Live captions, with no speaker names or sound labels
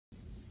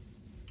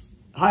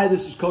Hi,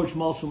 this is Coach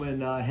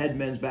Musselman, head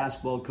men's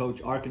basketball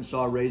coach,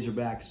 Arkansas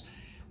Razorbacks.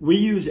 We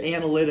use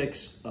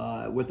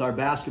analytics with our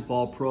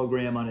basketball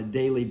program on a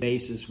daily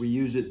basis. We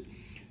use it,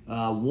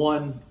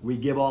 we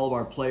give all of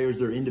our players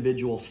their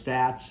individual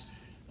stats.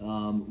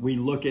 We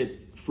look at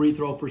free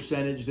throw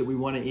percentage that we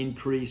want to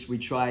increase. We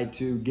try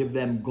to give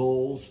them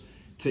goals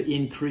to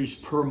increase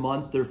per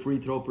month their free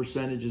throw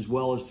percentage as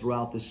well as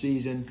throughout the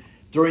season.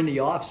 During the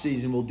off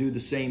season, we'll do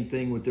the same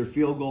thing with their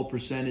field goal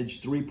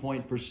percentage,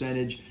 three-point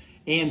percentage,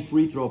 and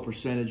free throw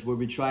percentage, where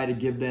we try to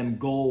give them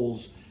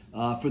goals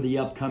for the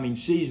upcoming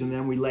season.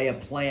 Then we lay a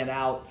plan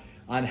out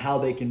on how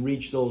they can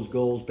reach those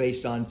goals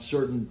based on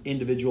certain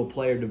individual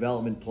player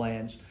development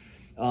plans.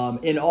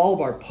 In all of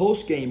our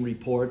post-game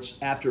reports,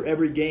 after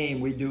every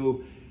game,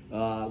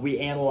 we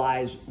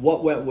analyze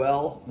what went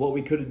well, what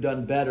we could have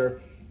done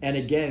better, and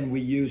again, we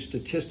use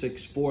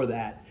statistics for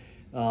that.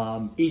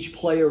 Each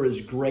player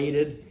is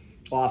graded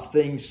off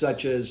things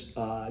such as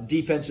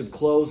defensive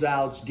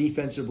closeouts,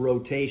 defensive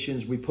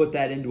rotations. We put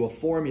that into a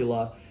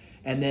formula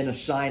and then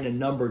assign a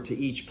number to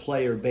each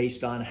player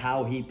based on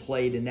how he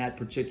played in that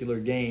particular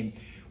game.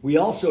 We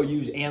also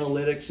use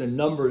analytics and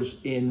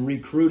numbers in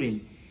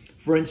recruiting.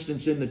 For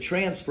instance, in the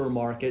transfer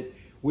market,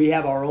 we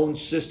have our own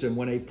system.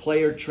 When a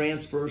player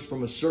transfers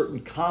from a certain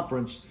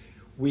conference,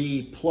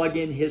 we plug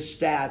in his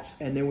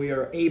stats and then we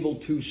are able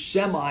to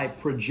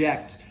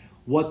semi-project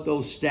what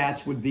those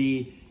stats would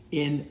be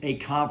in a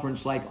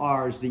conference like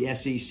ours, the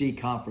SEC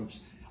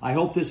conference. I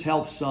hope this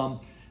helps some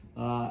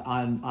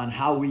on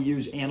how we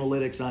use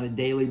analytics on a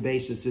daily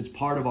basis. It's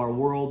part of our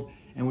world,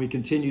 and we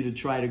continue to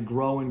try to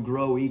grow and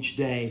grow each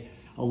day.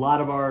 A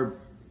lot of our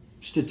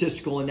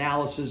statistical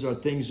analysis are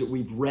things that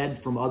we've read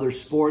from other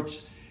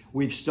sports.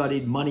 We've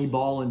studied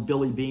Moneyball and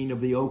Billy Beane of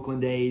the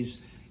Oakland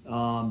A's.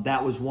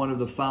 That was one of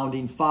the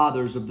founding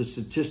fathers of the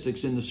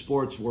statistics in the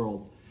sports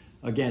world.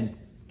 Again,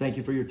 thank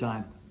you for your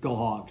time. Go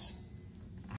Hogs.